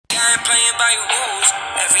I ain't playing by your rules.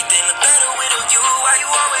 Everything look better with a view. Why you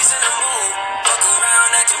always in the mood? Fuck around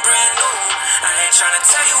acting brand new. I ain't tryna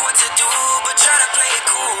tell you what to do, but try to play it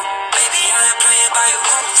cool. Baby, I ain't playing by your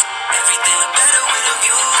rules. Everything look better with a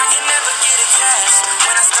view. I can never get attached.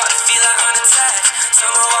 When I start to feel like unattached,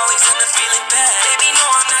 somehow always end up feeling bad. Baby, no,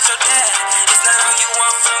 I'm not your dad. It's not all you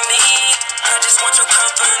want from me. I just want your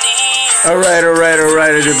company. Alright,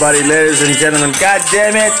 everybody, ladies and gentlemen. God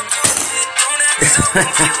damn it.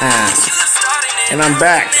 And I'm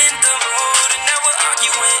back.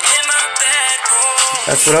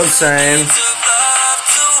 That's what I'm saying.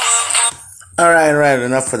 Alright,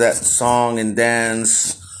 enough of that song and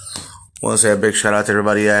dance. I want to say a big shout out to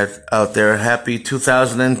everybody out there. Happy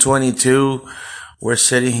 2022. We're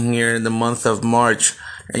sitting here in the month of March.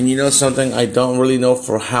 And you know something? I don't really know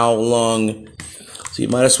for how long. So you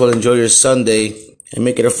might as well enjoy your Sunday and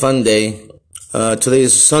make it a fun day. Today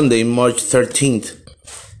is Sunday, March 13th.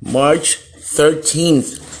 March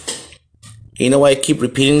 13th. You know why I keep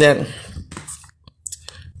repeating that?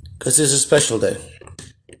 Because it's a special day.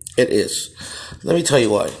 It is. Let me tell you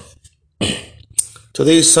why.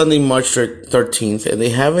 Today is Sunday, March 13th, and they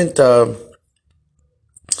haven't,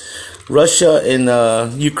 Russia and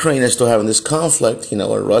Ukraine are still having this conflict,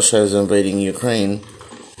 where Russia is invading Ukraine.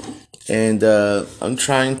 And I'm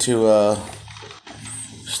trying to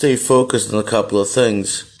stay focused on a couple of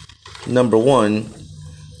things. Number one,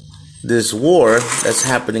 this war that's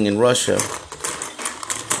happening in Russia,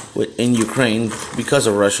 in Ukraine, because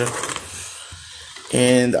of Russia.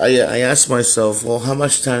 And I asked myself, well, how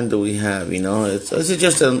much time do we have? Is it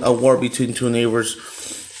just a war between two neighbors?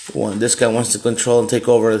 This guy wants to control and take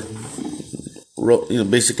over,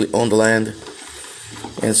 basically own the land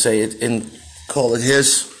and say it and call it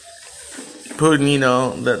his.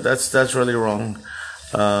 Putin, that's really wrong.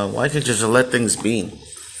 Why can't you just let things be?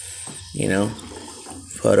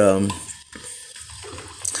 But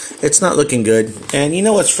it's not looking good. And you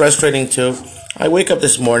know what's frustrating too? I wake up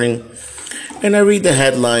this morning and I read the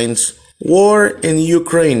headlines. War in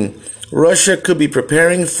Ukraine. Russia could be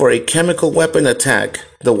preparing for a chemical weapon attack,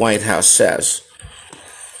 the White House says.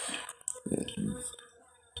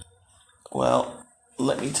 Well,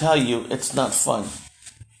 let me tell you, it's not fun.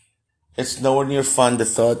 It's nowhere near fun. The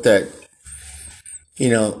thought that,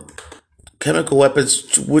 chemical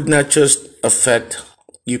weapons would not just affect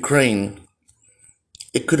Ukraine.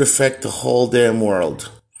 It could affect the whole damn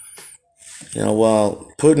world.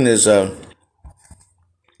 While Putin is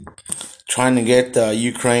trying to get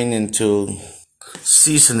Ukraine into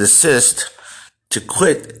cease and desist, to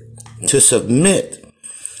quit, to submit,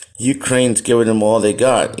 Ukraine's giving them all they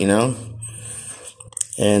got,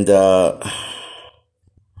 And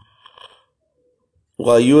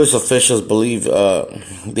while U.S. officials believe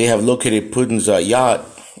they have located Putin's yacht,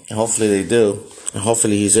 and hopefully they do, and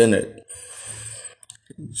hopefully he's in it,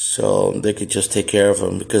 so they could just take care of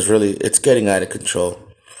him, because really it's getting out of control.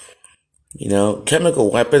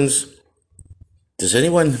 Chemical weapons.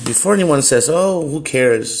 Before anyone says, oh, who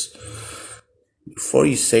cares? Before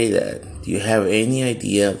you say that, do you have any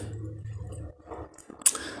idea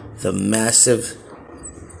the massive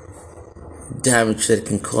damage that it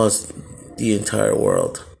can cause the entire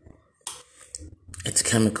world? It's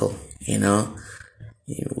chemical,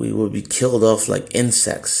 We will be killed off like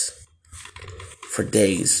insects for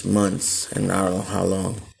days, months, and I don't know how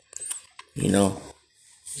long.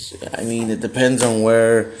 It depends on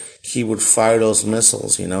where he would fire those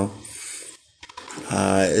missiles, It's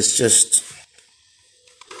just,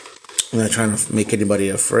 I'm not trying to make anybody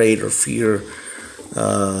afraid or fear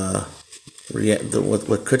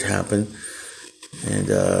what could happen.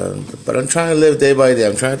 But I'm trying to live day by day.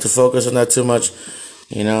 I'm trying to focus on that too much,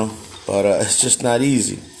 but it's just not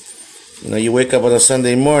easy. You wake up on a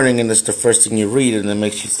Sunday morning and it's the first thing you read, and it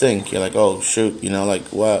makes you think. You're like, oh, shoot, like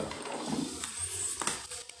what?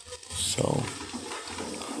 So,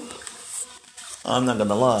 I'm not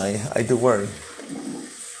gonna lie, I do worry.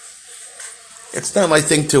 It's not my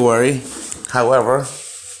thing to worry. However,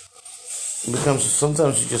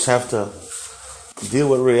 sometimes you just have to deal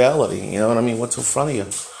with reality. You know what I mean? What's in front of you?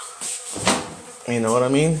 You know what I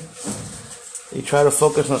mean? You try to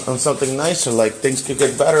focus on something nicer, like things could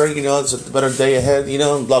get better, it's a better day ahead,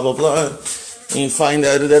 blah, blah, blah. And you find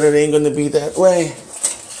out that it ain't going to be that way.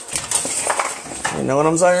 You know what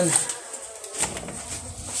I'm saying?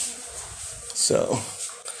 So,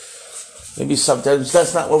 maybe sometimes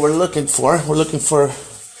that's not what we're looking for. We're looking for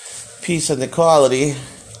peace and equality.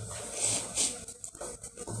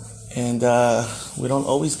 And we don't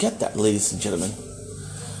always get that, ladies and gentlemen.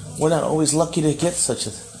 We're not always lucky to get such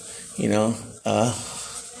a, oh,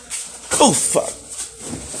 fuck.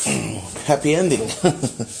 happy ending,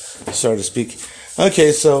 so to speak.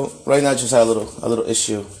 Okay, so right now I just had a little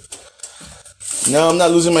issue. No, I'm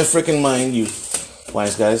not losing my freaking mind, you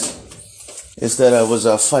wise guys. Instead, I was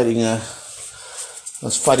fighting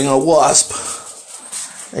a wasp,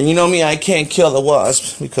 and you know me, I can't kill the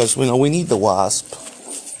wasp because we need the wasp.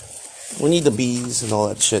 We need the bees and all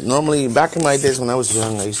that shit. Normally, back in my days when I was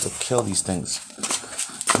young, I used to kill these things.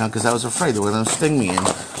 Because I was afraid they were going to sting me.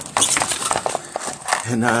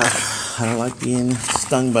 And I don't like being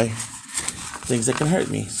stung by things that can hurt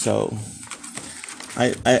me. So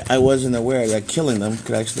I wasn't aware that killing them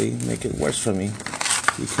could actually make it worse for me.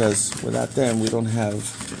 Because without them, we don't have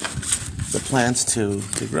the plants to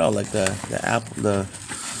grow. Like the apple, the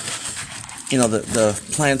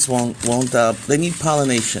plants won't they need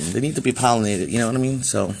pollination. They need to be pollinated, you know what I mean?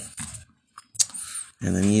 So,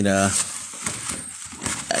 and they need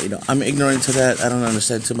I'm ignorant to that. I don't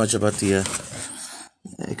understand too much about the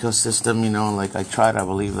ecosystem, like I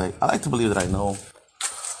like to believe that I know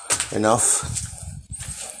enough.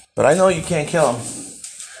 But I know you can't kill them.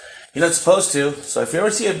 You're not supposed to. So if you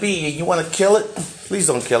ever see a bee and you want to kill it, please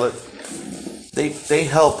don't kill it. They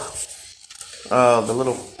help the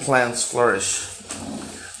little plants flourish.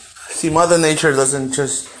 See, Mother Nature doesn't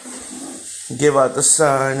just give out the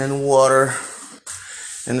sun and water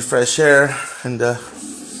and fresh air and the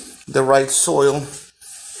right soil.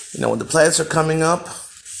 When the plants are coming up,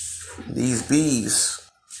 these bees,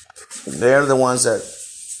 they're the ones that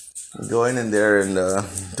go in there and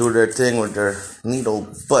do their thing with their needle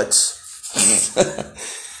butts,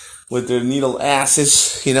 with their needle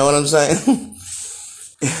asses. You know what I'm saying?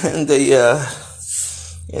 And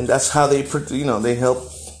and that's how they they help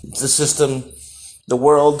the system, the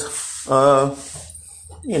world,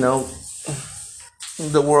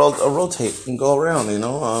 rotate and go around.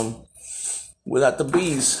 Without the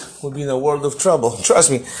bees, we'd be in a world of trouble.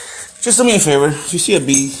 Trust me. Just do me a favor. If you see a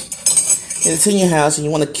bee and it's in your house and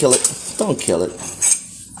you want to kill it, don't kill it.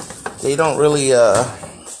 They don't really,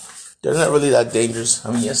 they're not really that dangerous.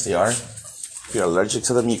 I mean, yes, they are. If you're allergic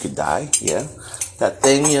to them, you could die. Yeah. That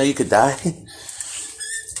thing, you could die.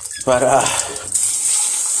 But,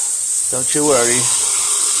 don't you worry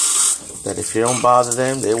that if you don't bother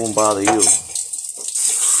them, they won't bother you.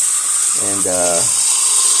 And,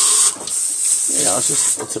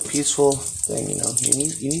 it's a peaceful thing,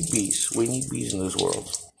 You need bees. We need bees in this world.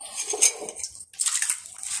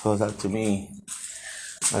 So that to me,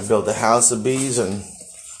 I built a house of bees, and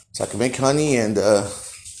so I can make honey, and I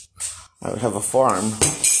would have a farm,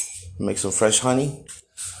 make some fresh honey,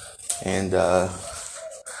 and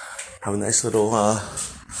have a nice little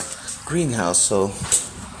greenhouse, so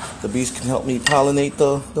the bees can help me pollinate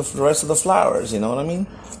the rest of the flowers. You know what I mean?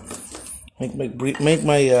 Make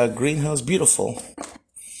my greenhouse beautiful.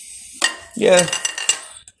 Yeah,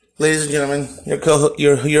 ladies and gentlemen,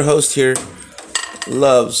 your host here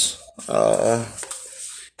loves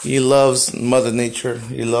he loves Mother Nature.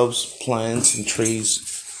 He loves plants and trees.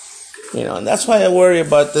 And that's why I worry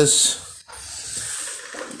about this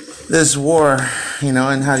war.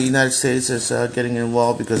 And how the United States is getting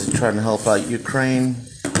involved because they're trying to help out Ukraine.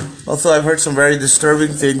 Also, I've heard some very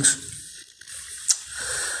disturbing things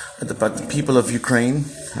about the people of Ukraine,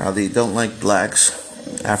 how they don't like blacks,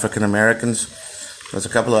 African Americans. There's a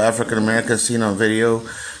couple of African Americans seen on video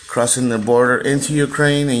crossing the border into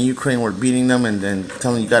Ukraine, and Ukraine were beating them and then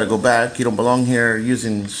telling you got to go back, you don't belong here,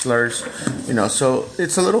 using slurs. So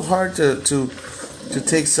it's a little hard to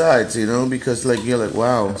take sides, because you're like,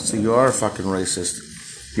 wow, so you are fucking racist.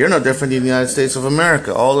 You're no different than the United States of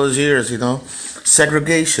America. All those years,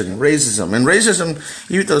 segregation, racism. And racism,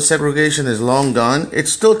 even though segregation is long gone,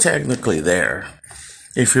 it's still technically there,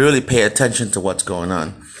 if you really pay attention to what's going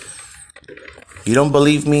on. You don't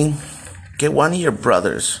believe me? Get one of your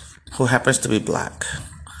brothers who happens to be black.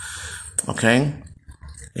 Okay?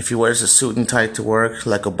 If he wears a suit and tie to work,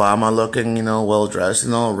 like Obama looking, well-dressed,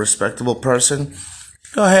 a respectable person,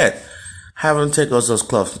 go ahead. Have him take off those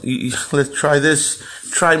clothes. Let's try this.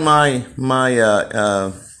 Try my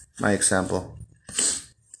example.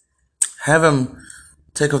 Have him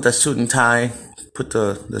take off that suit and tie, put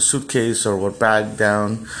the suitcase or what bag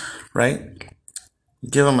down, right?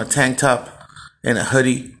 Give him a tank top and a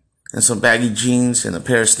hoodie and some baggy jeans and a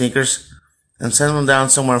pair of sneakers, and send him down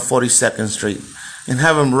somewhere on 42nd Street and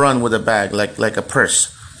have him run with a bag like a purse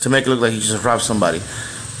to make it look like he just robbed somebody.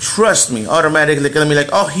 Trust me, automatically gonna be like,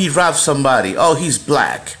 oh, he robbed somebody. Oh, he's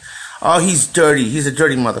black. Oh, he's dirty. He's a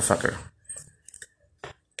dirty motherfucker.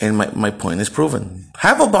 And my point is proven.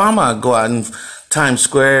 Have Obama go out in Times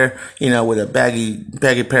Square, with a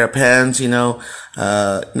baggy pair of pants, a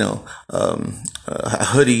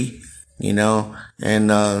hoodie,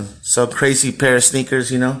 and some crazy pair of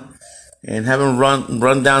sneakers, and have him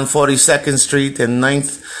run down 42nd Street and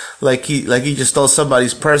 9th, like he just stole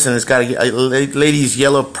somebody's purse, and it's got a lady's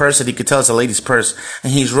yellow purse, and he could tell it's a lady's purse,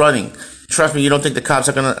 and he's running. Trust me, you don't think the cops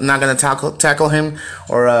are not gonna tackle him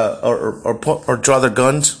or draw their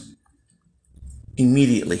guns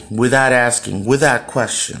immediately, without asking, without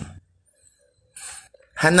question.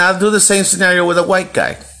 And now do the same scenario with a white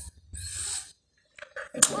guy.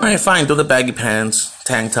 Alright, fine, do the baggy pants,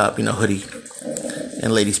 tank top, hoodie,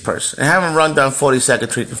 and lady's purse. And have him run down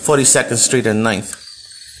 42nd Street and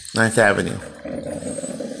 9th Avenue.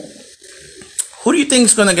 Who do you think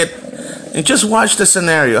is going to get... And just watch the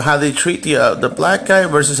scenario, how they treat the black guy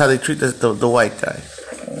versus how they treat the white guy.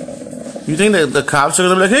 You think that the cops are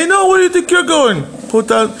going to be like, hey, no, where do you think you're going? Put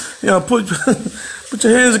your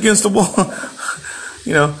hands against the wall.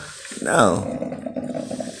 No.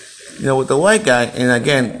 With the white guy, and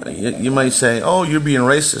again, you might say, oh, you're being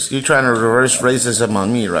racist. You're trying to reverse racism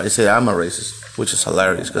on me, right? I say I'm a racist, which is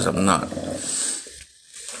hilarious because I'm not.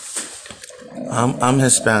 I'm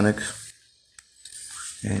Hispanic,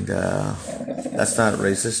 and that's not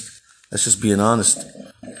racist. That's just being honest.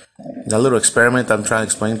 That little experiment I'm trying to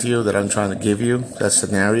explain to you, that I'm trying to give you, that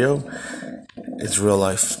scenario, it's real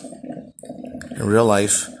life. In real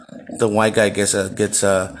life, the white guy gets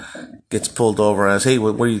pulled over and says, hey,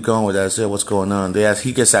 where are you going with that? I say, what's going on?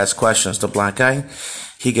 He gets asked questions. The black guy,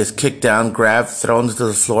 he gets kicked down, grabbed, thrown to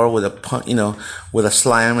the floor with with a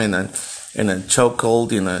slam and a chokehold,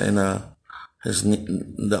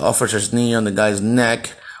 the officer's knee on the guy's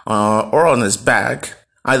neck, or on his back.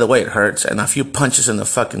 Either way, it hurts, and a few punches in the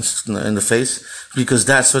face, because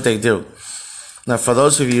that's what they do. Now, for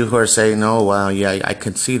those of you who are saying, "Oh, wow, yeah, I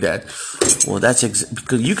can see that," well, because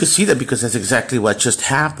you can see that because that's exactly what just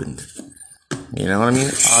happened. You know what I mean?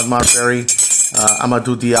 Audemars Berry,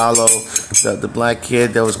 Amadou Diallo, the black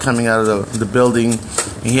kid that was coming out of the building.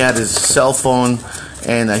 He had his cell phone,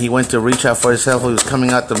 and he went to reach out for his cell phone. He was coming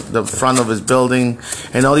out the front of his building,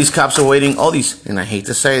 and all these cops are waiting. And I hate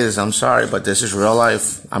to say this, I'm sorry, but this is real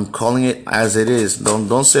life. I'm calling it as it is.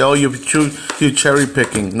 Don't say, "Oh, you're cherry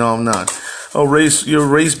picking." No, I'm not. Oh, you're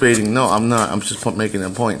race baiting. No, I'm not. I'm just making a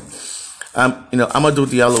point. Amadou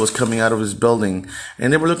Diallo was coming out of his building,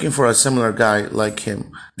 and they were looking for a similar guy like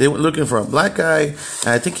him. They were looking for a black guy,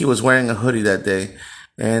 and I think he was wearing a hoodie that day.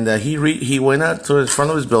 And he went out to the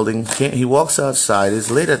front of his building. He walks outside.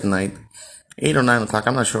 It's late at night, 8 or 9 o'clock.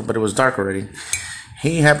 I'm not sure, but it was dark already.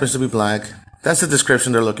 He happens to be black. That's the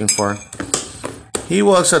description they're looking for. He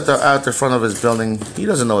walks out the front of his building. He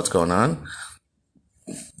doesn't know what's going on.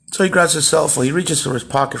 So he grabs his cell phone. He reaches for his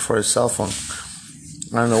pocket for his cell phone.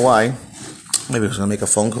 I don't know why. Maybe he was going to make a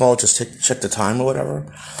phone call, just check the time or whatever.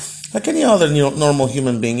 Like any other normal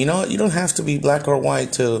human being, you don't have to be black or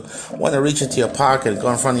white to want to reach into your pocket, go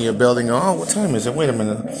in front of your building, go, oh, what time is it? Wait a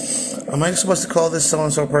minute. Am I supposed to call this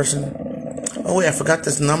so-and-so person? Oh, wait, I forgot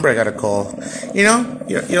this number I got to call.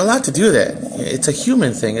 You're allowed to do that. It's a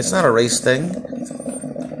human thing. It's not a race thing.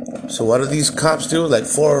 So what do these cops do? Like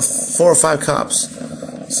four or five cops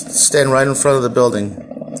stand right in front of the building,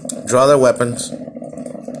 draw their weapons,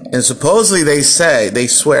 and supposedly they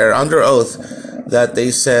swear under oath that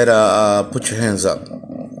they said, put your hands up.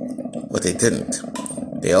 But they didn't.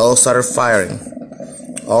 They all started firing.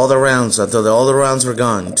 All the rounds, until all the rounds were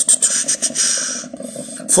gone.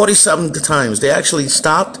 40-something times. They actually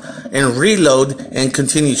stopped and reload and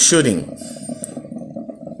continued shooting.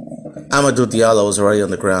 Amadou Diallo was already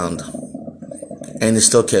on the ground. And they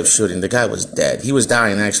still kept shooting. The guy was dead. He was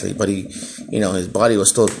dying, actually, but his body was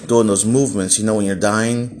still doing those movements. When you're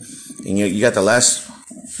dying, and you got the last,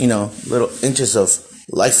 little inches of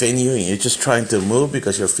life in you, and you're just trying to move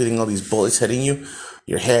because you're feeling all these bullets hitting you,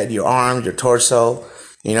 your head, your arm, your torso,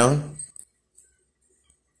 I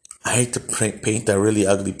hate to paint that really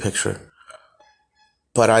ugly picture,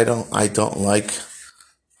 but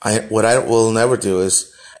what I will never do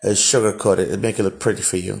is sugarcoat it and make it look pretty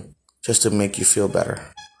for you, just to make you feel better.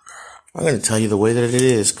 I'm going to tell you the way that it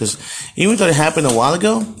is, because even though it happened a while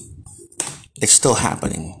ago, it's still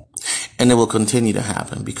happening. And it will continue to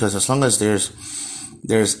happen, because as long as there's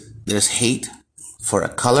hate for a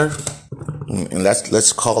color, and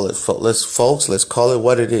let's call it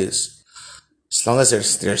what it is. As long as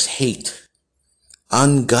there's hate,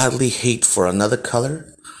 ungodly hate for another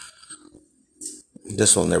color,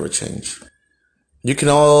 this will never change. You can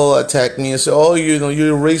all attack me and say, "Oh,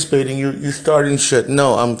 you're race baiting, you're starting shit."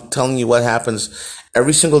 No, I'm telling you what happens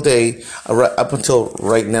every single day up until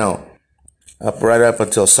right now. Right up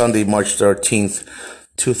until Sunday, March 13th,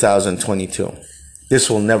 2022. This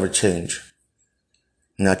will never change.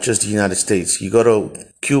 Not just the United States. You go to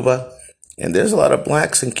Cuba, And there's a lot of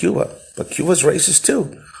blacks in Cuba, but Cuba's racist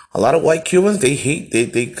too. A lot of white Cubans,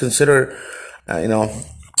 they consider,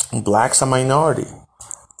 blacks a minority.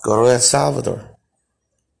 Go to El Salvador.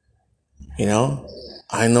 You know,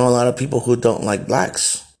 I know a lot of people who don't like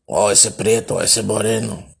blacks. Oh, ese prieto, ese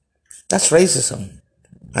moreno. That's racism.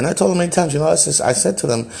 And I told them many times, I said to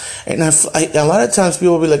them, and a lot of times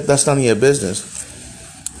people will be like, that's none of your business.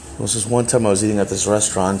 It was just one time I was eating at this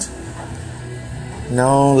restaurant.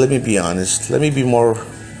 No, let me be honest. Let me be more.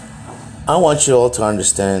 I want you all to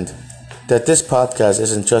understand that this podcast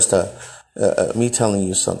isn't just me telling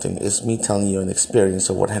you something. It's me telling you an experience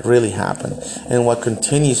of what had really happened and what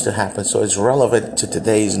continues to happen. So it's relevant to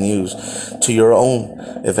today's news, to your own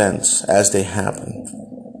events as they happen.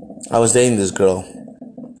 I was dating this girl.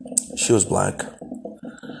 She was black.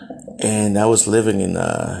 And I was living in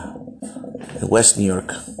West New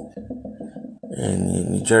York,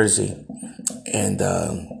 in New Jersey. And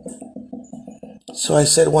so I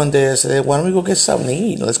said one day, why don't we go get something to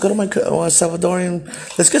eat? Let's go to my Salvadorian,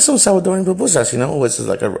 let's get some Salvadorian pupusas, which is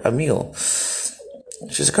like a meal.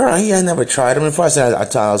 She's like, all right, I never tried them. And before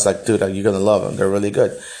I was like, dude, you're going to love them. They're really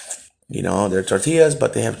good. They're tortillas,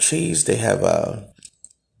 but they have cheese, they have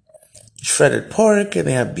shredded pork, and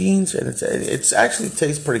they have beans, and it's actually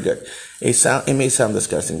tastes pretty good. It may sound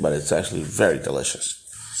disgusting, but it's actually very delicious.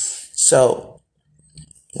 So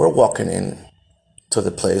we're walking in to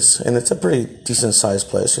the place, and it's a pretty decent sized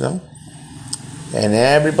place, and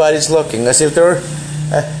everybody's looking as if they're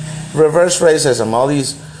reverse racism.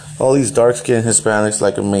 All these dark skinned Hispanics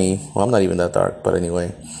like me. Well, I'm not even that dark, but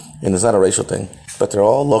anyway, and it's not a racial thing. But they're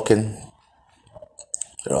all looking,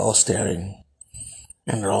 they're all staring,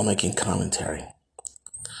 and they're all making commentary.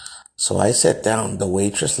 So I sat down. The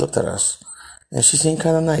waitress looked at us, and she seemed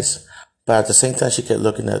kind of nice, but at the same time, she kept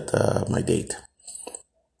looking at my date.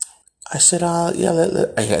 I said,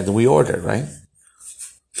 yeah, we ordered, right?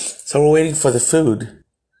 So we're waiting for the food,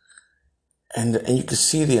 and you can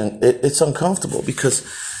see it's uncomfortable because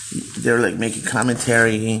they're like making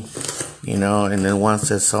commentary, and then one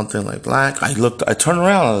says something like black. I turned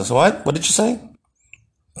around, and I said, what? What did you say?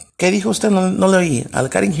 ¿Qué dijo usted? No le oí. I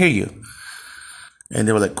didn't hear you. And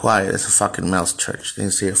they were like, quiet, it's a fucking mouse church. They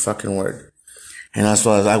didn't say a fucking word. And that's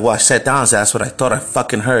what I sat down and said, that's what I thought I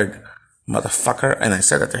fucking heard, motherfucker. And I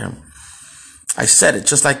said that to him. I said it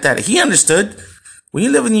just like that. He understood. When you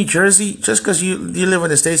live in New Jersey, just because you live in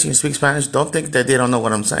the States and you speak Spanish, don't think that they don't know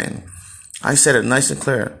what I'm saying. I said it nice and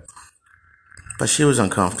clear. But she was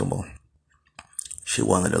uncomfortable. She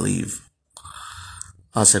wanted to leave.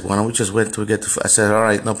 I was like, why don't we just wait till we get to food? I said, all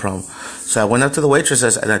right, no problem. So I went up to the waitress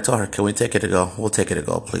and I told her, can we take it to go? We'll take it to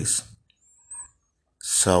go, please.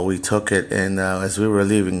 So we took it, and as we were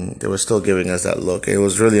leaving, they were still giving us that look. It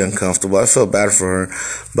was really uncomfortable. I felt bad for her,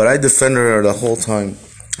 but I defended her the whole time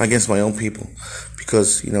against my own people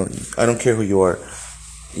because, I don't care who you are.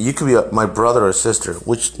 You could be my brother or sister,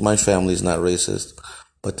 which my family is not racist,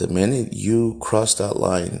 but the minute you cross that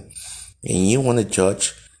line and you want to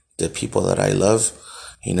judge the people that I love,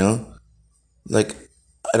 like,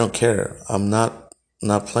 I don't care. I'm not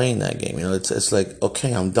playing that game. It's like,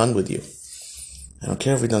 okay, I'm done with you. I don't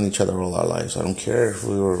care if we've known each other all our lives. I don't care if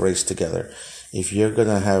we were raised together. If you're going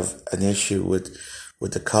to have an issue with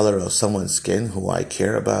the color of someone's skin who I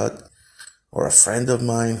care about, or a friend of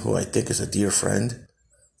mine who I think is a dear friend,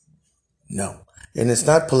 no. And it's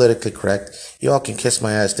not politically correct. You all can kiss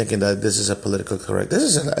my ass thinking that this is a politically correct. This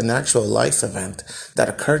is an actual life event that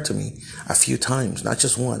occurred to me a few times, not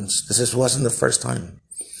just once. This wasn't the first time,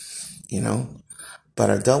 But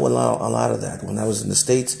I dealt with a lot of that. When I was in the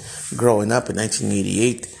States growing up in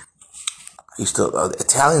 1988,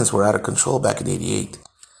 Italians were out of control back in 88.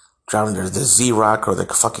 Driving the Z-Rock or the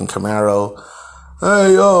fucking Camaro.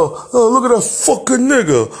 Hey, look at that fucking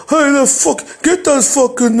nigga. Hey, get that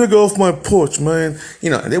fucking nigga off my porch, man.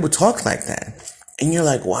 And they would talk like that. And you're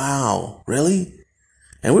like, wow, really?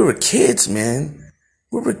 And we were kids, man.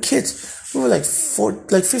 We were kids. We were like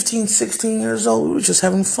 15, 16 years old. We were just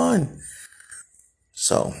having fun.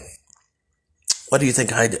 So, what do you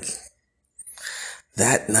think I did?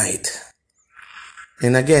 That night.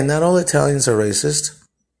 And again, not all Italians are racist,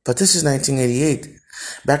 but this is 1988.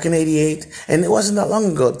 Back in 88, and it wasn't that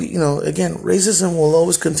long ago, again, racism will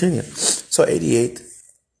always continue. So 88,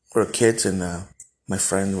 we're kids, and my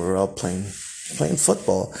friend, we were all playing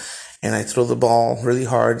football, and I threw the ball really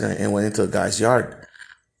hard and went into a guy's yard.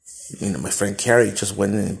 My friend Carrie just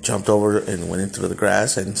went and jumped over and went into the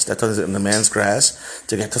grass and stepped on the man's grass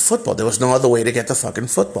to get the football. There was no other way to get the fucking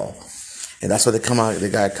football. And that's why the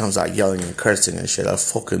guy comes out yelling and cursing and shit. I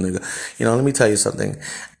fucking nigga. Let me tell you something.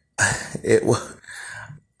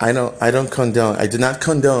 I don't condone. I do not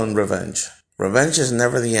condone revenge. Revenge is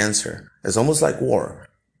never the answer. It's almost like war.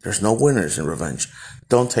 There's no winners in revenge.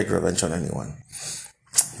 Don't take revenge on anyone.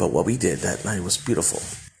 But what we did that night was beautiful.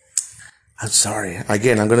 I'm sorry.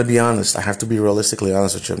 Again, I'm gonna be honest. I have to be realistically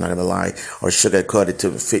honest with you. I'm not gonna lie or sugarcoat it to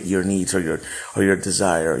fit your needs or your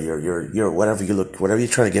desire or your whatever you're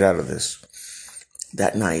trying to get out of this.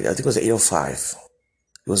 That night, I think it was 8:05.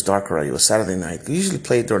 It was dark already. It was Saturday night. We usually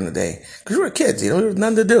played during the day because we were kids. We had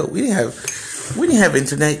nothing to do. We didn't have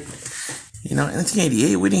internet. In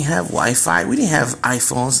 1988, we didn't have Wi-Fi. We didn't have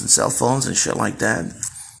iPhones and cell phones and shit like that.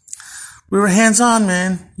 We were hands-on,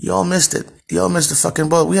 man. You all missed it. You all missed the fucking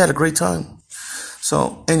boat. We had a great time.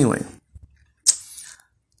 So anyway,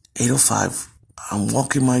 8:05. I'm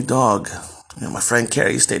walking my dog. My friend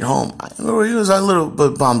Kerry stayed home. He was a little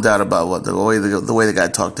bit bummed out about the way the guy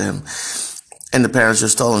talked to him. And the parents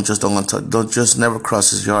just told him, don't never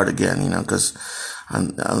cross his yard again, because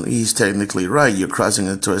he's technically right. You're crossing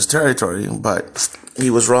into his territory, but he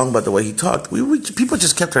was wrong about the way he talked. People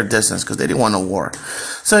just kept their distance because they didn't want a war.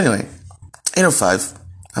 So anyway, 8:05,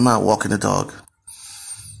 I'm out walking the dog,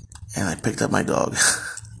 and I picked up my dog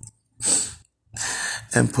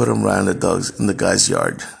and put him around in the guy's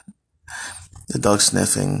yard. The dog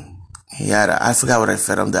sniffing. I forgot what I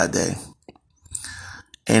fed him that day,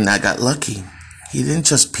 and I got lucky. He didn't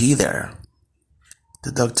just pee there.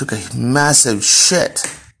 The dog took a massive shit.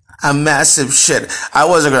 A massive shit. I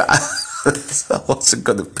wasn't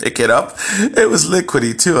gonna pick it up. It was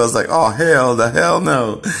liquidy too. I was like, oh hell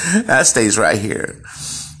no. That stays right here.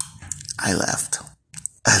 I left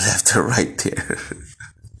it right there.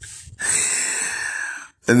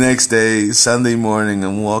 The next day, Sunday morning,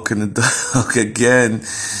 I'm walking the dog again.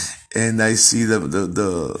 And I see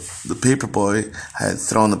the paper boy had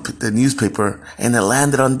thrown the newspaper and it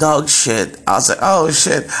landed on dog shit. I was like, oh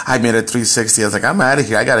shit. I made a 360. I was like, I'm out of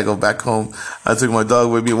here. I gotta go back home. I took my dog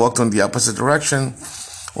with me, walked in the opposite direction,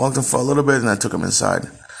 walked him for a little bit, and I took him inside.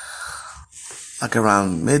 Like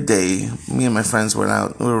around midday, me and my friends were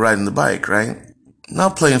riding the bike, right?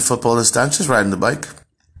 Not playing football this time, just riding the bike.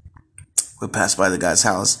 We passed by the guy's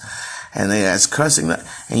house. And they guys cursing,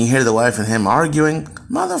 and you hear the wife and him arguing,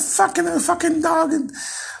 motherfucking fucking dog, and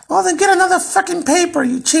well then get another fucking paper,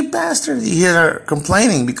 you cheap bastard. You hear her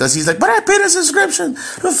complaining because he's like, but I paid a subscription.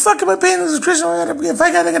 The fuck am I paying a subscription? If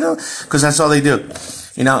I gotta, because that's all they do.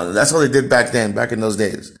 That's all they did back then, back in those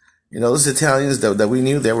days. Those Italians that we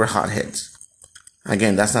knew, they were hotheads.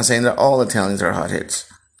 Again, that's not saying that all Italians are hotheads,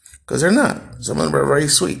 because they're not. Some of them are very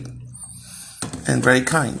sweet and very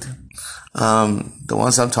kind. The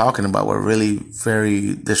ones I'm talking about were really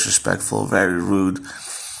very disrespectful, very rude,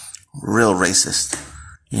 real racist,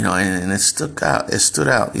 and it stood out,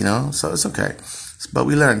 so it's okay. But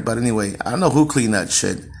we learned. But anyway, I don't know who cleaned that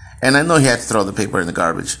shit. And I know he had to throw the paper in the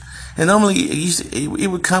garbage. And normally it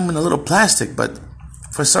would come in a little plastic, but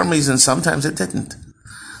for some reason, sometimes it didn't.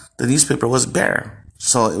 The newspaper was bare,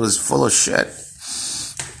 so it was full of shit.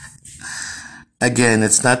 Again,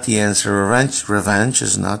 it's not the answer. Revenge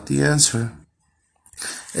is not the answer.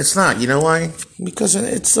 It's not. You know why? Because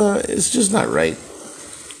it's just not right.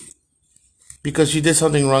 Because you did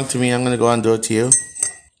something wrong to me, I'm gonna go out and do it to you.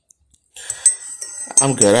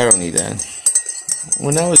 I'm good. I don't need that.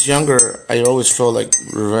 When I was younger, I always felt like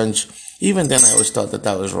revenge. Even then, I always thought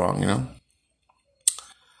that was wrong.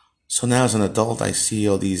 So now, as an adult, I see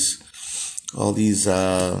all these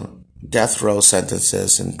death row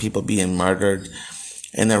sentences and people being murdered.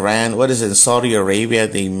 In Iran, in Saudi Arabia,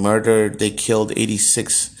 they killed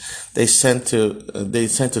 86. They sent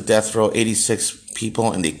to death row 86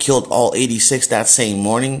 people, and they killed all 86 that same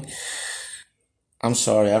morning. I'm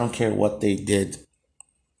sorry, I don't care what they did.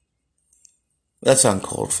 That's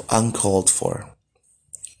uncalled for.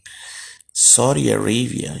 Saudi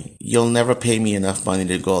Arabia, you'll never pay me enough money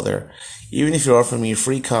to go there. Even if you offer me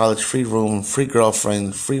free college, free room, free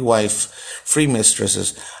girlfriend, free wife, free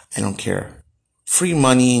mistresses, I don't care. Free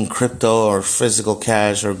money in crypto or physical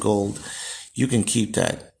cash or gold, you can keep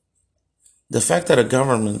that. The fact that a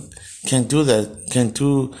government can do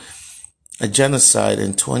a genocide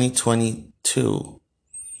in 2022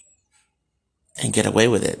 and get away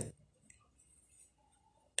with it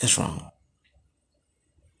is wrong.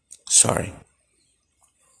 Sorry.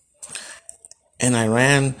 And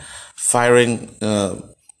Iran firing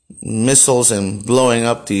missiles and blowing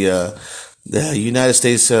up the United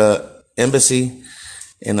States embassy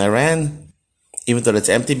in Iran, even though it's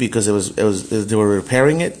empty because they were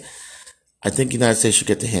repairing it. I think the United States should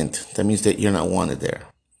get the hint. That means that you're not wanted there.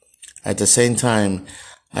 At the same time,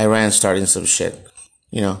 Iran starting some shit.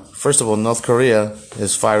 First of all, North Korea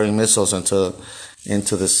is firing missiles into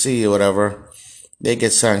the sea or whatever. they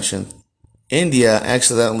get sanctioned. India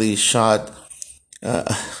accidentally shot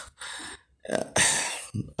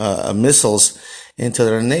missiles into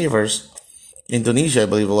their neighbors. Indonesia, I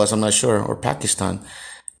believe it was, I'm not sure, or Pakistan.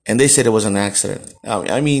 And they said it was an accident.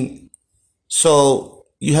 I mean, so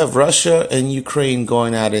you have Russia and Ukraine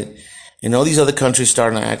going at it, and all these other countries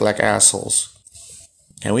starting to act like assholes.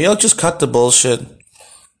 And we all just cut the bullshit.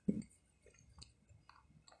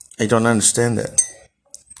 I don't understand that.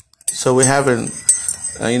 So we haven't,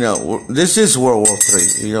 this is World War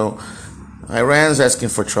III. Iran's asking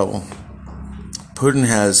for trouble. Putin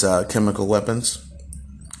has chemical weapons.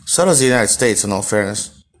 So does the United States, in all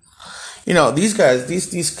fairness. These guys,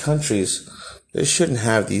 these countries, they shouldn't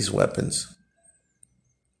have these weapons.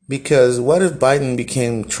 Because what if Biden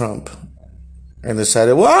became Trump and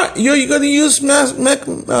decided, what? You're going to use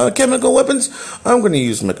chemical weapons? I'm going to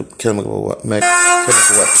use chemical weapons. Oh,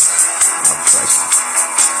 Christ.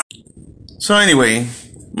 So anyway,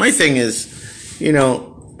 my thing is, you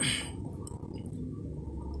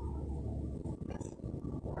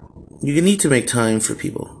need to make time for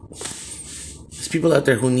people. There's people out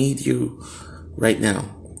there who need you right now.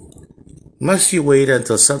 Must you wait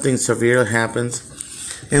until something severe happens?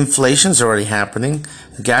 Inflation's already happening.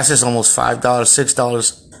 Gas is almost $5,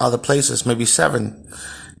 $6 other places, maybe $7,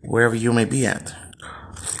 wherever you may be at.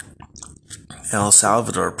 El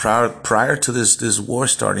Salvador, prior to this war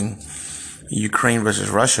starting, Ukraine versus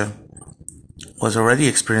Russia, was already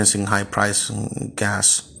experiencing high price in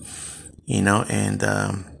gas, and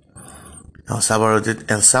El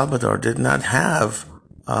Salvador did not have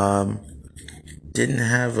didn't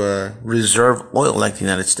have reserve oil like the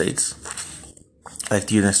United States, like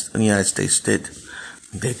the United States did.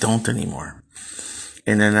 They don't anymore,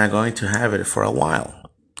 and they're not going to have it for a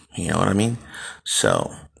while. You know what I mean?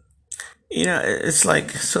 So, it's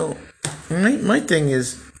like, so my thing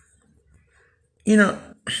is, I'll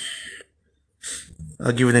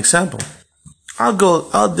give you an example.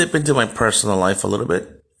 I'll dip into my personal life a little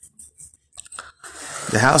bit.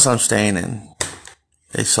 The house I'm staying in,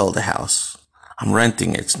 they sold the house. I'm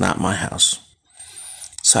renting it. It's not my house.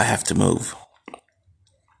 So I have to move.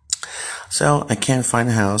 So I can't find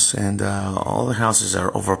a house, and all the houses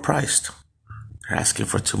are overpriced. They're asking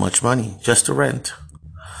for too much money just to rent.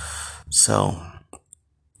 So,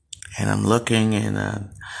 and I'm looking, and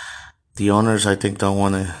the owners, I think,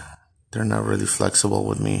 they're not really flexible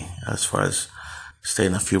with me as far as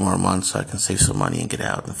staying a few more months so I can save some money and get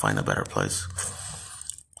out and find a better place.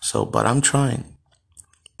 So, but I'm trying.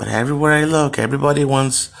 But everywhere I look, everybody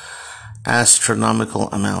wants astronomical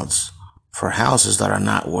amounts for houses that are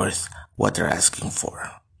not worth what they're asking for.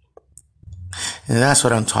 And that's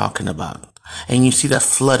what I'm talking about. And you see that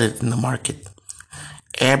flooded in the market.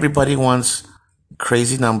 Everybody wants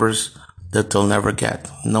crazy numbers that they'll never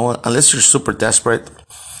get. No, unless you're super desperate,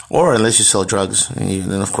 or unless you sell drugs,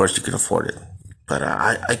 and then of course you can afford it. But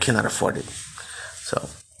I cannot afford it. So,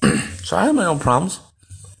 so I have my own problems.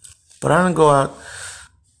 But I don't go out,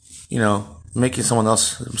 making someone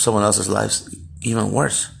else's lives even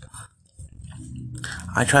worse.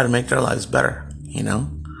 I try to make their lives better,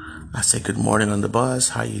 I say good morning on the bus,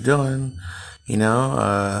 how you doing?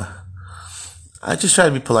 I just try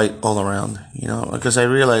to be polite all around, because I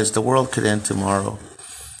realize the world could end tomorrow.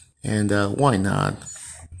 And why not?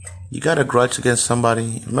 You got a grudge against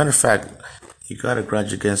somebody? Matter of fact, you got a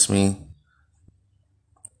grudge against me?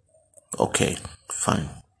 Okay, fine.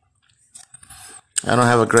 I don't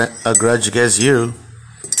have a grudge against you.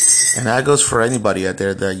 And that goes for anybody out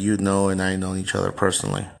there that you know and I know each other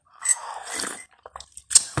personally.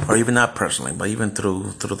 Or even not personally, but even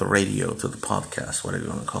through the radio, through the podcast, whatever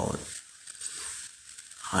you want to call it.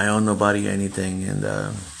 I owe nobody anything, and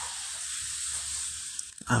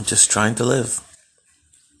I'm just trying to live.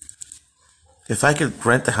 If I could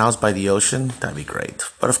rent a house by the ocean, that'd be great.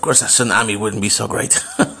 But of course, a tsunami wouldn't be so great.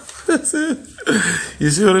 You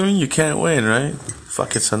see what I mean? You can't win, right?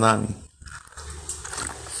 Fucking tsunami.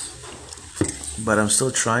 But I'm still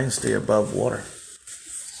trying to stay above water.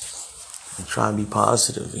 I'm trying to be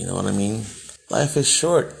positive, you know what I mean? Life is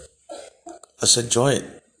short. Let's enjoy it.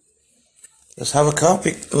 Let's have a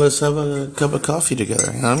coffee. Let's have a cup of coffee together,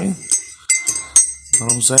 you know what I mean? Know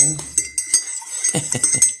what I'm saying?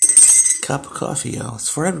 Cup of coffee, yo. It's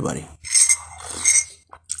for everybody.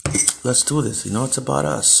 Let's do this. It's about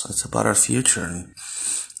us. It's about our future.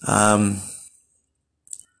 By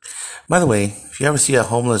the way, if you ever see a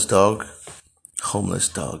homeless dog,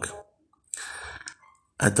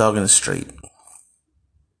 a dog in the street,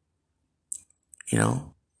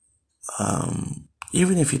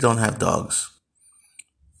 even if you don't have dogs,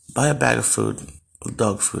 buy a bag of food,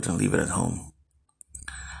 dog food, and leave it at home.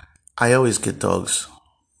 I always get dogs,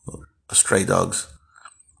 stray dogs,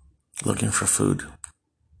 looking for food.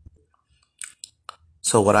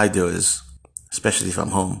 So what I do is, especially if I'm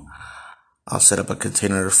home, I'll set up a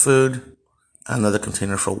container of food, another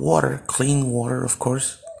container for water, clean water, of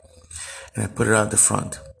course, and I put it out the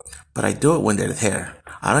front. But I do it when they're there.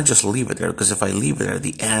 I don't just leave it there, because if I leave it there,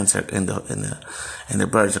 the ants are and the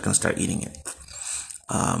birds are gonna start eating it.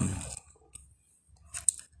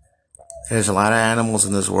 There's a lot of animals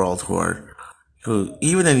in this world who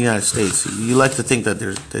even in the United States, you like to think that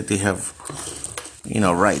they have,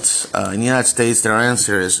 rights. In the United States, their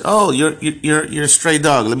answer is, "Oh, you're a stray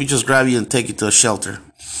dog. Let me just grab you and take you to a shelter."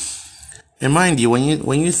 And mind you,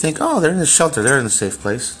 when you think, "Oh, they're in a shelter, they're in a safe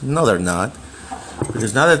place," no, they're not,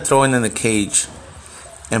 because now they're thrown in a cage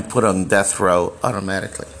and put on death row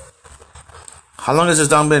automatically. How long has this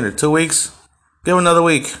dog been there? 2 weeks? Give him another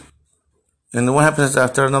week. And then what happens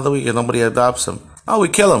after another week if nobody adopts him? Oh, we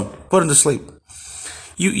kill him. Put him to sleep.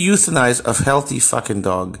 You euthanize a healthy fucking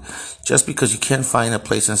dog just because you can't find a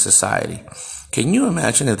place in society. Can you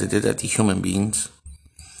imagine if they did that to human beings?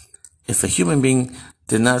 If a human being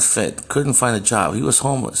did not fit, couldn't find a job, he was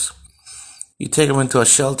homeless. You take him into a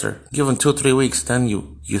shelter, give him 2 or 3 weeks, then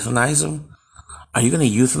you euthanize him? Are you going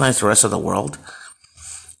to euthanize the rest of the world?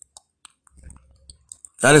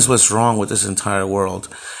 That is what's wrong with this entire world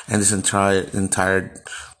and this entire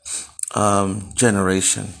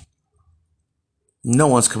generation. No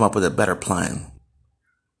one's come up with a better plan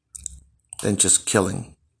than just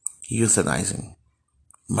killing, euthanizing,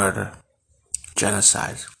 murder,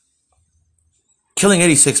 genocide. Killing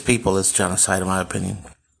 86 people is genocide, in my opinion.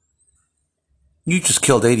 You just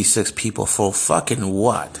killed 86 people for fucking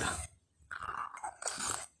what?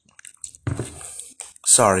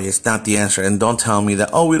 Sorry, it's not the answer. And don't tell me that,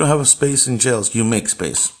 oh, we don't have a space in jails. You make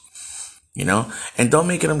space, And don't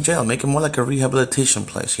make it a jail. Make it more like a rehabilitation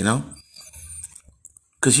place,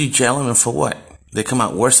 Because you jail them, and for what? They come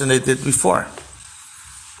out worse than they did before.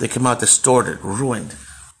 They come out distorted, ruined.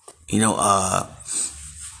 You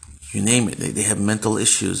name it. They have mental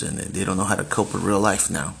issues, and they don't know how to cope with real life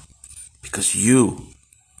now. Because you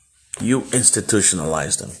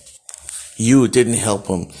institutionalized them. You didn't help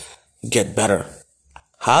them get better.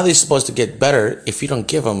 How are they supposed to get better if you don't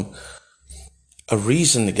give them a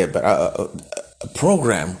reason to get better, a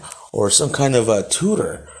program or some kind of a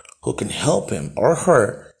tutor who can help him or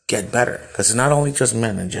her get better? Because it's not only just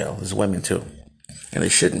men in jail, there's women too. And they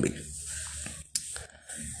shouldn't be.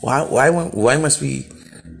 Why must we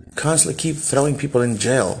constantly keep throwing people in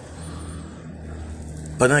jail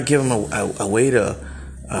but not give them a way to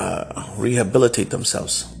rehabilitate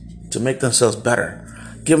themselves, to make themselves better?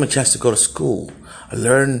 Give them a chance to go to school,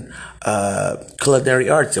 learn culinary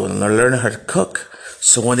arts. They want to learn how to cook.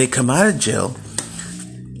 So when they come out of jail,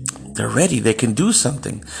 they're ready. They can do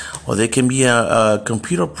something. Or they can be a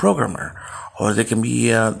computer programmer. Or they can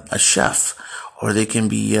be a chef. Or they can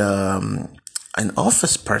be an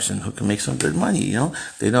office person who can make some good money,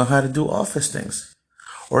 They know how to do office things.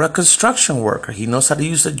 Or a construction worker. He knows how to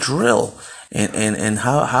use a drill and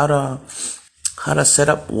how to set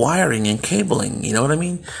up wiring and cabling, you know what I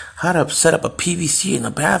mean? How to set up a PVC in a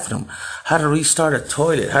bathroom, how to restart a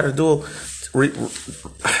toilet, how to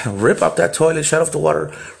rip up that toilet, shut off the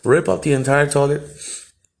water, rip up the entire toilet,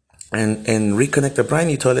 and reconnect a brand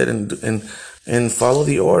new toilet and follow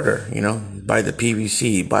the order, buy the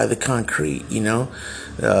PVC, buy the concrete, and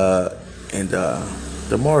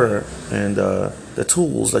the mortar and the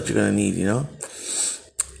tools that you're gonna need,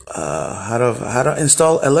 how to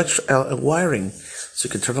install wiring so you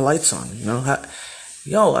can turn the lights on,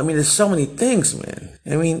 there's so many things, man.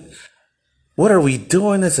 What are we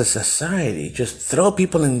doing as a society? Just throw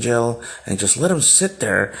people in jail and just let them sit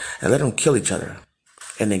there and let them kill each other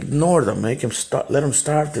and ignore them, let them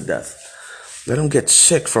starve to death, let them get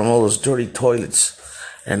sick from all those dirty toilets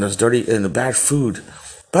and the bad food.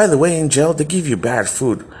 By the way, in jail, they give you bad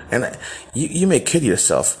food. And you may kid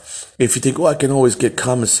yourself if you think, I can always get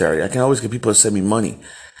commissary. I can always get people to send me money.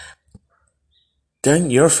 Then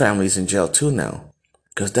your family's in jail too now.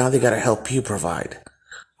 Because now they got to help you provide.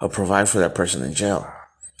 Or provide for that person in jail.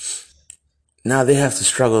 Now they have to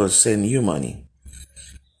struggle to send you money.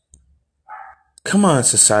 Come on,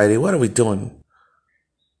 society. What are we doing?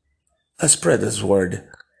 Let's spread this word.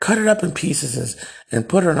 Cut it up in pieces and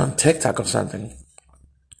put it on TikTok or something.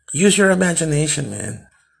 Use your imagination, man.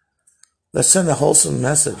 Let's send a wholesome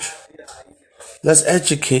message. Let's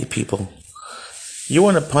educate people. You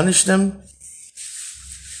want to punish them?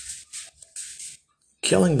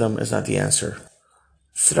 Killing them is not the answer.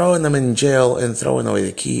 Throwing them in jail and throwing away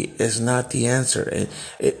the key is not the answer.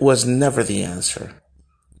 It was never the answer.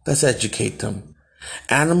 Let's educate them.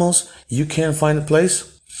 Animals, you can't find a place.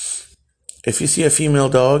 If you see a female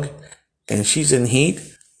dog and she's in heat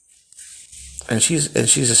and she's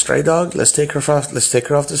a stray dog, let's take her off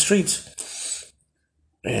the streets.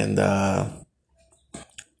 And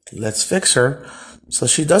let's fix her so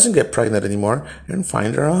she doesn't get pregnant anymore and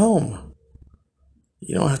find her a home.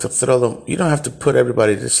 You don't have to you don't have to put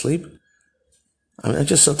everybody to sleep. I mean, I'm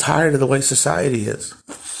just so tired of the way society is.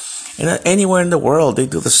 And anywhere in the world, they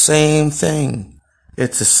do the same thing.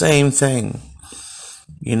 It's the same thing.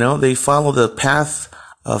 You know, they follow the path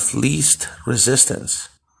of least resistance.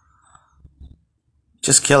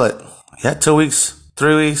 Just kill it. Yeah, 2 weeks,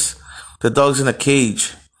 3 weeks. The dog's in a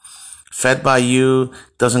cage. Fed by you,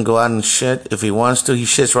 doesn't go out and shit. If he wants to, he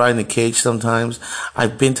shits right in the cage sometimes.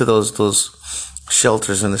 I've been to those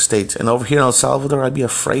shelters in the States. And over here in El Salvador, I'd be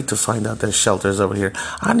afraid to find out there's shelters over here.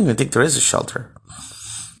 I don't even think there is a shelter.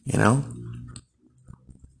 You know?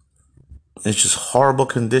 It's just horrible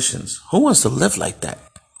conditions. Who wants to live like that?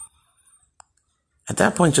 At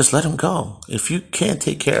that point, just let them go. If you can't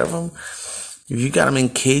take care of them, if you got them in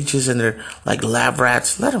cages and they're like lab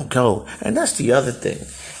rats, let them go. And that's the other thing.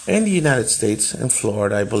 In the United States, in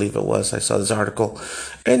Florida, I believe it was, I saw this article.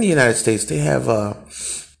 In the United States, they have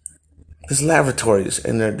these laboratories,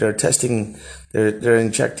 and they're testing, they're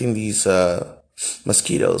injecting these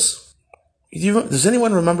mosquitoes. Does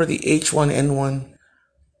anyone remember the H1N1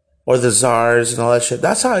 or the SARS and all that shit?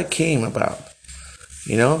 That's how it came about.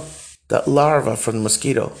 You know, that larva from the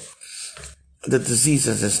mosquito, the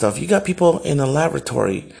diseases and stuff. You got people in a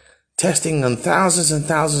laboratory testing on thousands and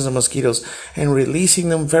thousands of mosquitoes and releasing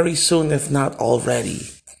them very soon, if not already.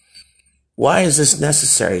 Why is this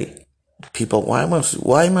necessary, people? Why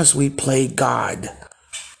must we play God?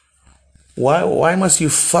 Why must you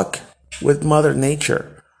fuck with Mother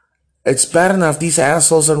Nature? It's bad enough these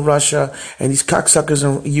assholes in Russia and these cocksuckers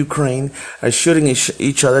in Ukraine are shooting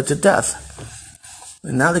each other to death.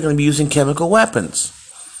 And now they're going to be using chemical weapons.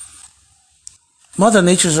 Mother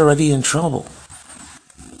Nature's already in trouble.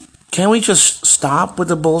 Can't we just stop with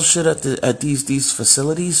the bullshit at these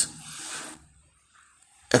facilities?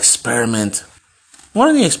 Experiment. Why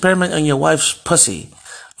don't you experiment on your wife's pussy?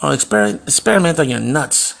 Or experiment on your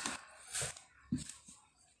nuts?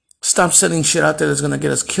 Stop sending shit out there that's going to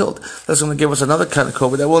get us killed. That's going to give us another kind of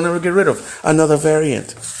COVID that we'll never get rid of. Another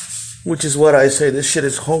variant. Which is what I say, this shit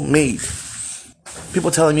is homemade.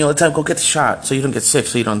 People telling me all the time, go get the shot so you don't get sick,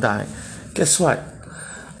 so you don't die. Guess what?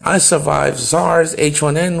 I survived SARS,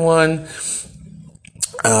 H1N1,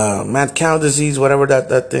 mad cow disease, whatever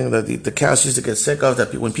that thing that the cows used to get sick of,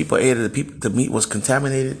 that when people ate it, the meat was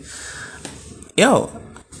contaminated. Yo,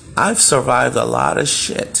 I've survived a lot of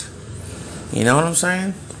shit. You know what I'm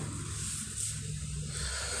saying?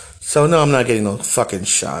 So no, I'm not getting no fucking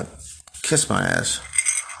shot. Kiss my ass.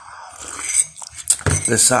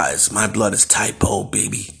 Besides, my blood is type O,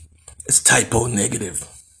 baby. It's type O negative.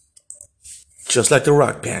 Just like the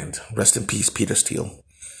rock band. Rest in peace, Peter Steele.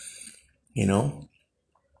 You know?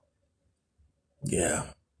 Yeah.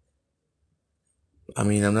 I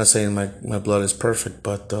mean, I'm not saying my blood is perfect,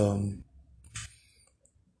 but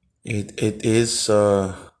it is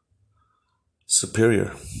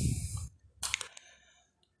superior.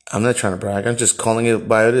 I'm not trying to brag. I'm just calling it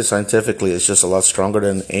by it scientifically. It's just a lot stronger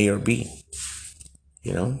than A or B.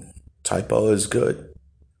 You know? Type O is good.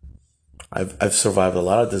 I've survived a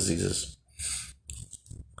lot of diseases.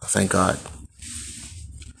 Thank God.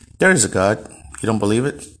 There is a God. You don't believe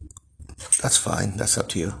it? That's fine. That's up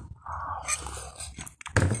to you.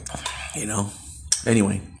 You know?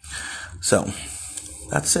 Anyway. So,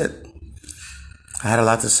 that's it. I had a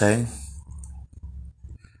lot to say.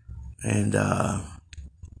 And,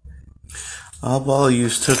 I hope all of you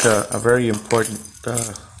took a very important,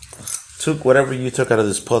 took whatever you took out of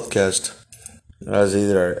this podcast as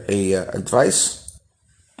either a advice,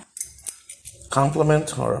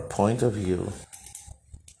 compliment, or a point of view.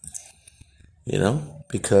 You know,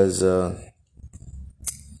 because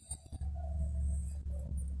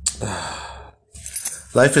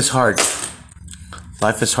life is hard.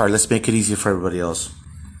 Life is hard. Let's make it easier for everybody else.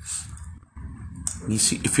 You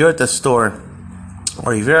see, if you're at the store,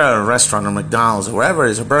 or if you're at a restaurant or McDonald's or wherever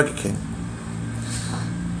it is, or Burger King,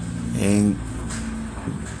 and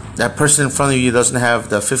that person in front of you doesn't have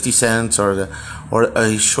the 50 cents or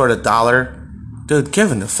he's short $1, dude, give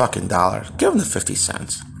him the fucking $1. Give him the 50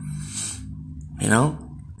 cents. You know?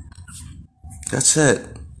 That's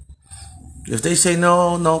it. If they say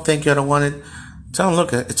no, thank you, I don't want it, tell them,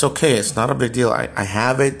 look, it's okay. It's not a big deal. I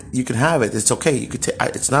have it. You can have it. It's okay. You could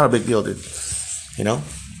it's not a big deal, dude. You know?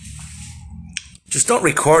 Just don't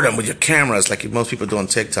record them with your cameras like most people do on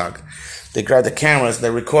TikTok. They grab the cameras, they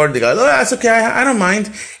record, they go, oh, that's okay, I don't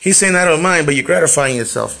mind. He's saying I don't mind, but you're gratifying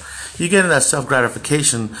yourself. You're getting that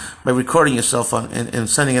self-gratification by recording yourself and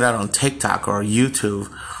sending it out on TikTok or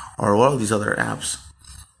YouTube or all these other apps.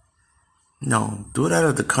 No, do it out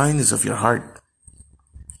of the kindness of your heart.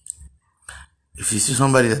 If you see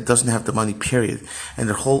somebody that doesn't have the money, period, and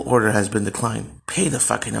their whole order has been declined, pay the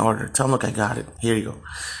fucking order. Tell them, look, I got it. Here you go.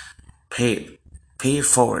 Pay it. Pay it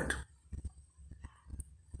forward.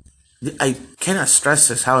 I cannot stress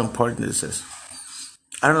this, how important this is.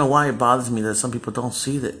 I don't know why it bothers me that some people don't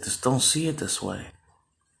see that. Just don't see it this way.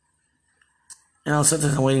 You know,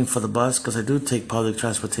 sometimes I'm waiting for the bus because I do take public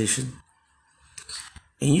transportation.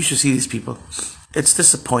 And you should see these people. It's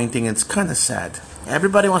disappointing. It's kind of sad.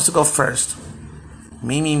 Everybody wants to go first.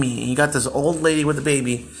 Me. And you got this old lady with a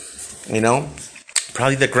baby, you know,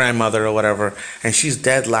 probably the grandmother or whatever, and she's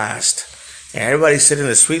dead last. And everybody's sitting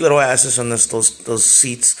their sweet little asses on those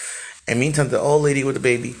seats. And meantime, the old lady with the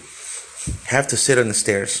baby have to sit on the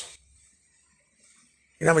stairs.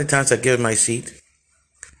 You know how many times I give my seat?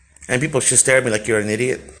 And people just stare at me like you're an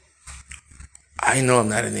idiot. I know I'm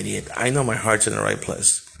not an idiot. I know my heart's in the right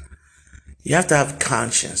place. You have to have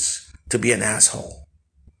conscience to be an asshole.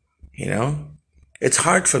 You know? It's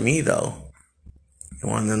hard for me, though. You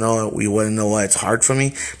want to know why it's hard for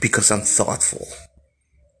me? Because I'm thoughtful.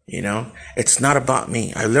 You know? It's not about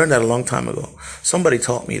me. I learned that a long time ago. Somebody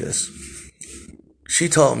taught me this. She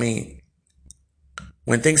taught me,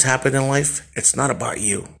 when things happen in life, it's not about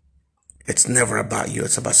you. It's never about you.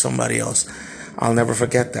 It's about somebody else. I'll never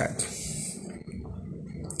forget that.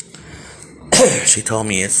 She told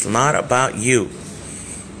me, it's not about you.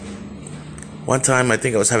 One time, I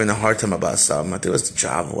think I was having a hard time about something. I think it was the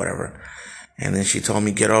job or whatever. And then she told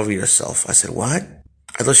me, get over yourself. I said, what?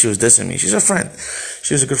 I thought she was dissing me. She's a friend.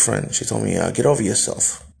 She was a good friend. She told me, get over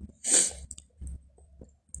yourself.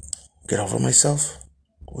 Get over myself?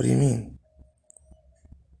 What do you mean?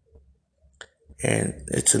 And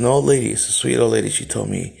it's an old lady. It's a sweet old lady. She told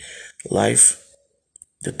me, life,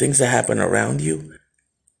 the things that happen around you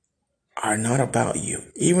are not about you.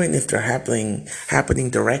 Even if they're happening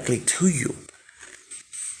directly to you.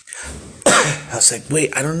 I was like,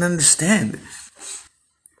 wait, I don't understand.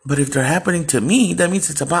 But if they're happening to me, that means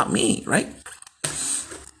it's about me, right?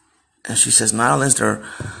 And she says, not unless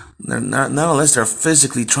they're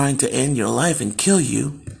physically trying to end your life and kill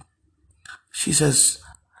you. She says,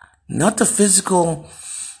 not the physical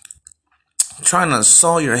trying to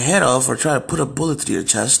saw your head off or try to put a bullet through your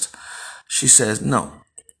chest. She says, no.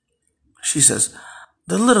 She says,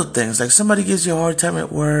 the little things, like somebody gives you a hard time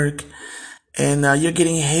at work and you're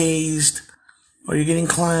getting hazed or you're getting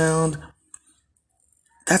clowned.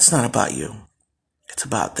 That's not about you. It's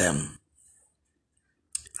about them.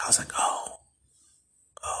 I was like, oh.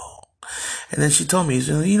 And then she told me,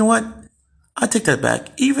 you know what? I take that back.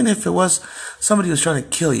 Even if it was somebody who was trying to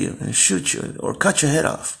kill you and shoot you or cut your head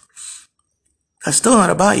off, that's still not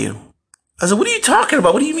about you. I said, what are you talking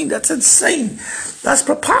about? What do you mean? That's insane. That's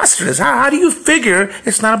preposterous. How do you figure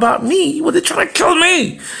it's not about me? Well, they're trying to kill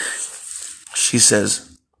me. She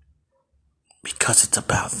says, because it's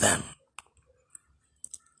about them.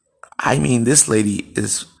 I mean, this lady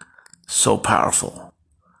is so powerful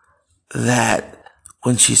that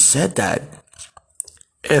when she said that,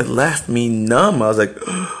 it left me numb. I was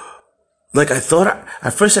like, I thought,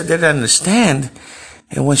 at first I didn't understand.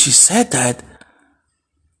 And when she said that,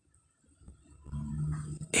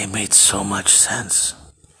 it made so much sense.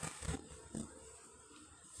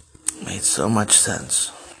 It made so much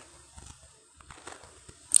sense.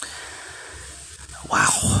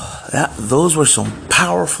 Wow. Those were some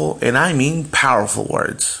powerful, and I mean powerful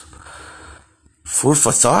words. Food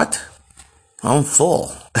for thought? I'm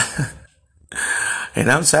full. And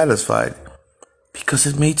I'm satisfied because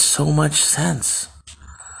it made so much sense.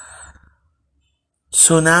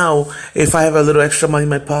 So now, if I have a little extra money in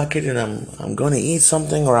my pocket and I'm going to eat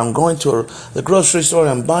something, or I'm going to the grocery store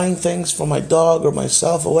and I'm buying things for my dog or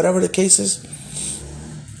myself or whatever the case is,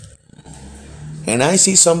 and I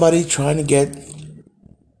see somebody trying to get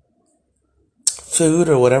food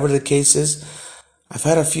or whatever the case is, I've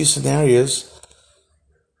had a few scenarios,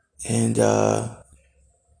 and the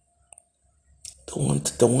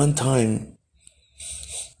one time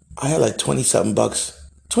I had like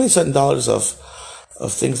 $27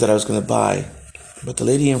 of things that I was gonna buy, but the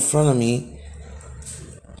lady in front of me,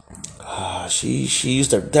 she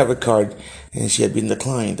used her debit card and she had been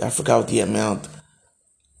declined. I forgot the amount,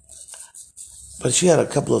 but she had a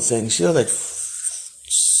couple of things. She had like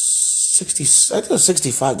I think it was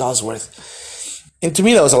 $65 worth, and to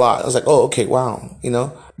me that was a lot. I was like, oh, okay, wow,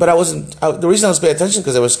 But I wasn't. The reason I was paying attention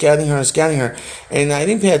because I was scanning her, and I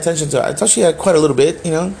didn't pay attention to her. I thought she had quite a little bit, you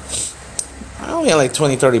know. I only had like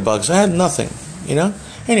 20, $30. I had nothing, you know.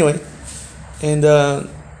 Anyway, and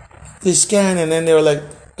they scanned, and then they were like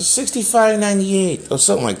 65.98 or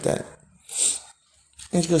something like that.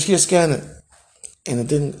 And she goes, "Here, scan it," and it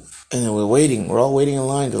didn't. And then we're waiting. We're all waiting in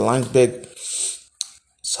line. The line's big.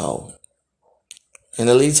 So, and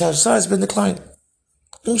the lady said, "Sorry, it's been declined.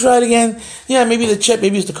 You can try it again." "Yeah, maybe the check,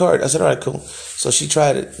 maybe it's the card." I said, "All right, cool." So she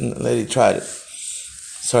tried it, and the lady tried it.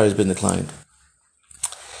 "Sorry, it's been declined."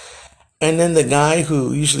 And then the guy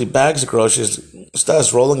who usually bags the groceries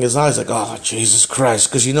starts rolling his eyes like, "Oh, Jesus Christ,"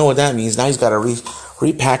 because you know what that means. Now he's got to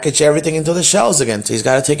repackage everything into the shelves again. So he's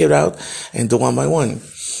got to take it out and do one by one.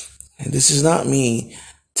 And this is not me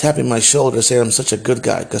tapping my shoulder saying I'm such a good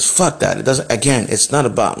guy, because fuck that. It doesn't. Again, it's not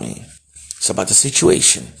about me. It's about the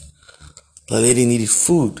situation. The lady needed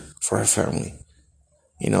food for her family.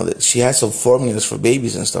 You know, that she had some formulas for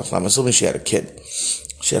babies and stuff. I'm assuming she had a kid.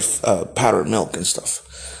 She had powdered milk and stuff.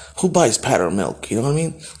 Who buys powdered milk? You know what I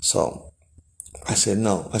mean? So I said,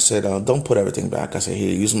 no. I said, don't put everything back. I said,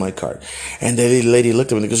 here, use my card. And the lady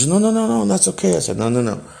looked at me and goes, no, that's okay. I said,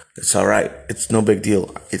 no. It's all right. It's no big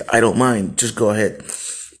deal. I don't mind. Just go ahead.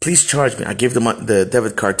 Please charge me. I gave the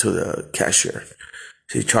debit card to the cashier.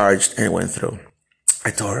 She charged and it went through.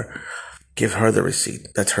 I told her, give her the receipt.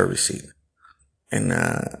 That's her receipt. And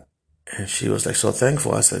she was like so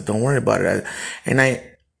thankful. I said, don't worry about it.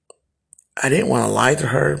 I didn't want to lie to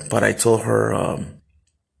her, but I told her,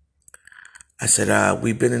 I said,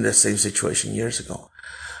 we've been in the same situation years ago.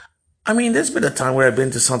 I mean, there's been a time where I've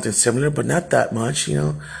been to something similar, but not that much, you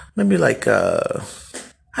know, maybe like, I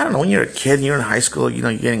don't know, when you're a kid and you're in high school, you know,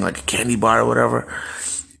 you're getting like a candy bar or whatever.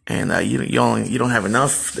 And, you don't have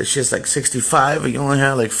enough. The shit's like 65 and you only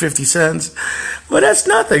have like 50 cents. But that's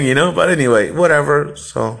nothing, you know, but anyway, whatever.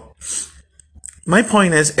 So my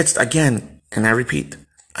point is, it's again, and I repeat,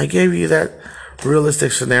 I gave you that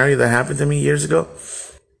realistic scenario that happened to me years ago.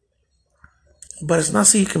 But it's not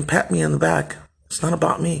so you can pat me on the back. It's not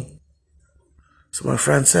about me. So my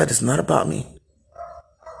friend said, it's not about me.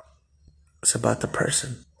 It's about the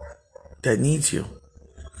person that needs you.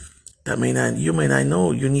 You may not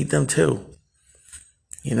know you need them too.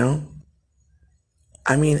 You know?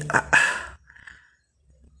 I mean,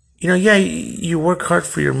 yeah, you work hard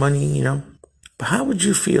for your money, you know. But how would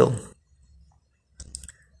you feel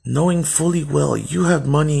knowing fully well you have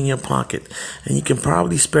money in your pocket and you can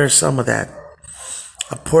probably spare some of that,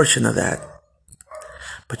 a portion of that,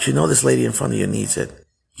 but you know this lady in front of you needs it.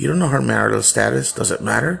 You don't know her marital status. Does it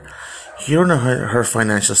matter? You don't know her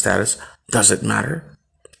financial status. Does it matter?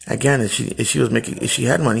 Again, if she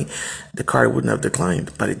had money, the card wouldn't have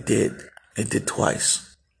declined, but it did. It did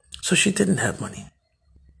twice. So she didn't have money.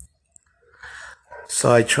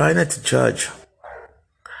 So I try not to judge.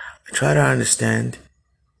 I try to understand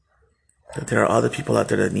that there are other people out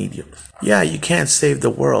there that need you. Yeah, you can't save the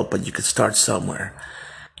world, but you could start somewhere.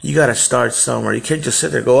 You gotta start somewhere. You can't just sit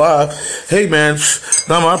there and go, hey man,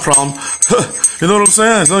 not my problem. You know what I'm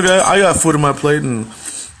saying? It's okay. I got food on my plate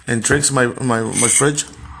and drinks in my fridge.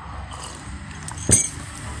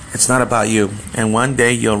 It's not about you. And one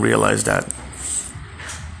day you'll realize that.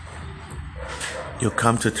 You'll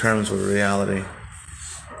come to terms with reality.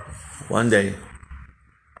 One day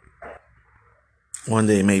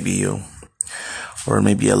it may be you. Or it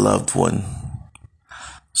may be a loved one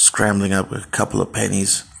scrambling up with a couple of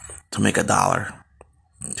pennies to make $1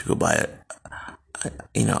 to go buy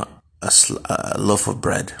a loaf of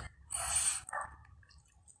bread.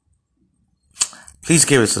 Please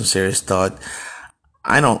give it some serious thought.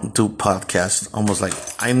 I don't do podcasts,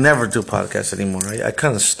 I never do podcasts anymore. I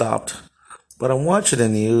kind of stopped. But I'm watching the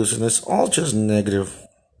news and it's all just negative.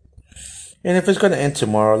 And if it's going to end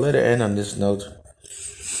tomorrow, let it end on this note.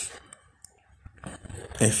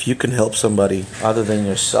 If you can help somebody other than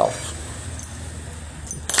yourself,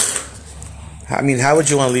 I mean, how would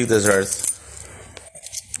you want to leave this earth?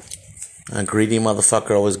 A greedy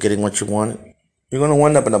motherfucker always getting what you want? You're going to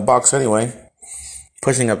wind up in a box anyway,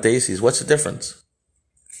 pushing up daisies. What's the difference?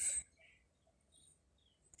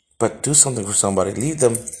 But do something for somebody. Leave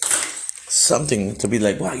them something to be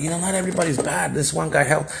like, wow, not everybody's bad. This one guy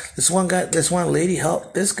helped. This one lady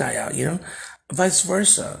helped this guy out, Vice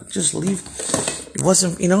versa. Just leave. It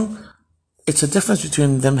wasn't, it's a difference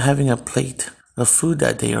between them having a plate of food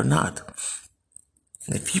that day or not.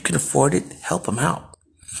 And if you can afford it, help them out.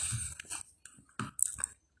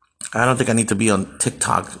 I don't think I need to be on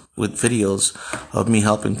TikTok with videos of me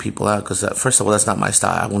helping people out because, first of all, that's not my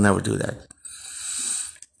style. I will never do that.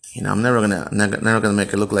 I'm never gonna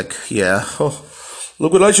make it look like,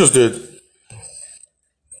 look what I just did.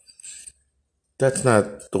 That's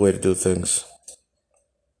not the way to do things.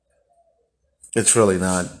 It's really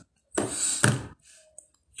not.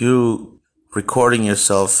 You recording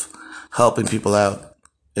yourself helping people out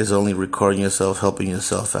is only recording yourself helping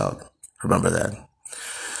yourself out. Remember that.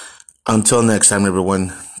 Until next time,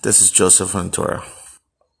 everyone, this is Joseph Ventura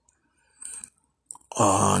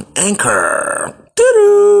on Anchor.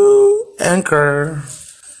 Doo-doo. Anchor.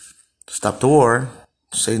 Stop the war.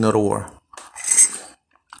 Say no to war.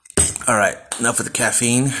 All right, enough of the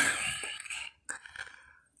caffeine.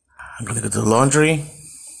 I'm going to go to the laundry.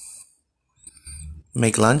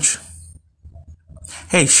 Make lunch.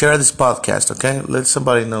 Hey, share this podcast, okay? Let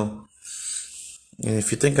somebody know. And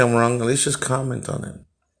if you think I'm wrong, at least just comment on it.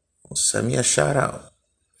 Send me a shout out.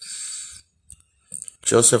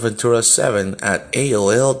 JosephVentura7 at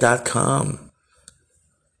AOL.com.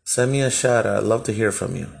 Send me a shout out. I'd love to hear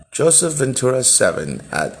from you.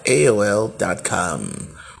 JosephVentura7 at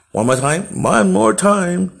AOL.com. One more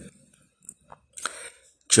time.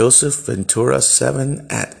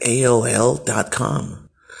 JosephVentura7 at AOL.com.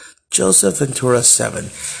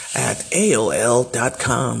 JosephVentura7 at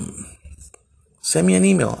AOL.com. Send me an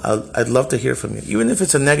email. I'd love to hear from you. Even if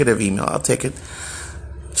it's a negative email, I'll take it.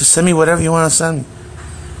 Just send me whatever you want to send me.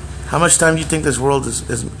 How much time do you think this world is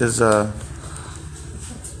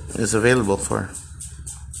available for?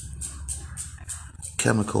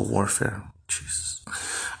 Chemical warfare. Jesus.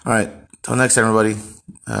 All right. Till next time, everybody.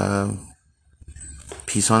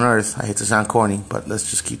 Peace on earth. I hate to sound corny, but let's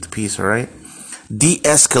just keep the peace, all right?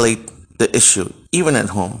 De-escalate the issue, even at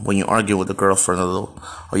home, when you argue with a girlfriend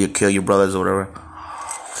or you kill your brothers or whatever.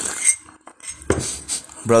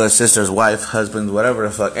 Brother, sisters, wife, husband, whatever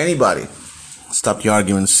the fuck, anybody. Stop the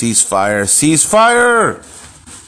argument. Cease fire. Cease fire!